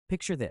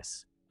Picture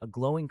this, a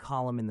glowing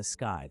column in the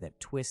sky that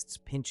twists,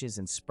 pinches,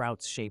 and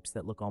sprouts shapes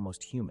that look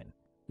almost human.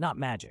 Not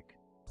magic,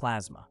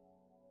 plasma.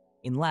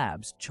 In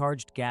labs,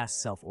 charged gas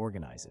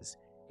self-organizes.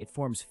 It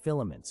forms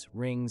filaments,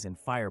 rings, and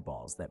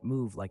fireballs that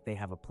move like they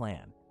have a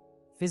plan.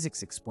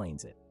 Physics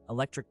explains it.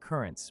 Electric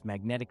currents,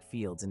 magnetic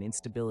fields, and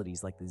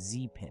instabilities like the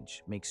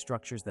Z-pinch make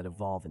structures that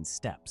evolve in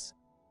steps.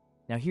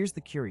 Now here's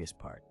the curious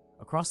part.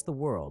 Across the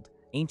world,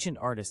 ancient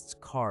artists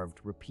carved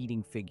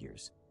repeating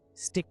figures.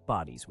 Stick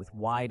bodies with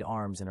wide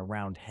arms and a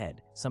round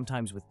head,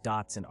 sometimes with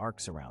dots and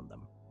arcs around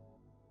them.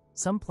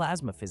 Some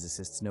plasma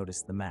physicists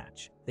noticed the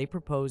match. They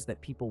proposed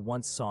that people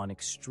once saw an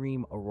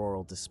extreme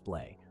auroral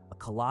display, a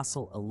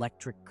colossal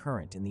electric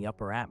current in the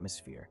upper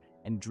atmosphere,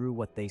 and drew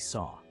what they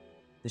saw.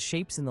 The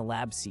shapes in the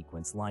lab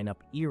sequence line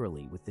up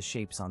eerily with the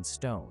shapes on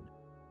stone.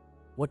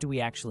 What do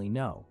we actually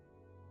know?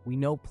 We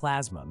know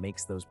plasma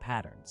makes those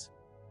patterns.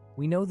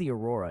 We know the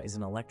aurora is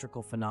an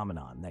electrical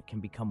phenomenon that can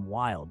become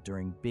wild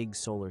during big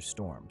solar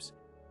storms.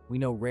 We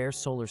know rare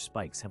solar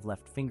spikes have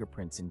left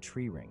fingerprints in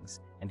tree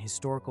rings, and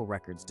historical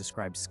records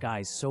describe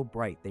skies so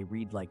bright they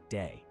read like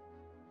day.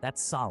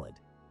 That's solid.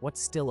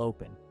 What's still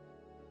open?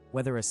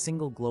 Whether a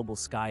single global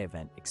sky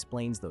event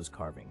explains those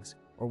carvings,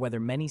 or whether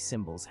many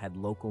symbols had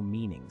local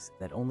meanings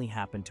that only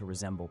happen to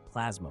resemble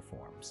plasma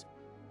forms.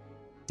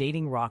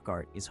 Dating rock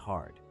art is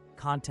hard.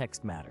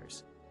 Context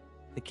matters.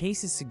 The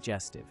case is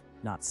suggestive,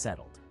 not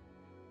settled.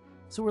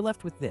 So we're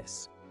left with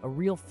this, a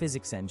real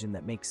physics engine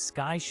that makes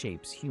sky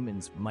shapes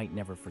humans might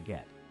never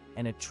forget,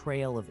 and a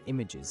trail of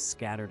images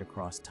scattered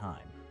across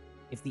time.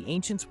 If the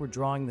ancients were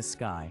drawing the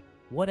sky,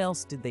 what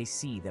else did they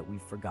see that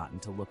we've forgotten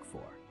to look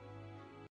for?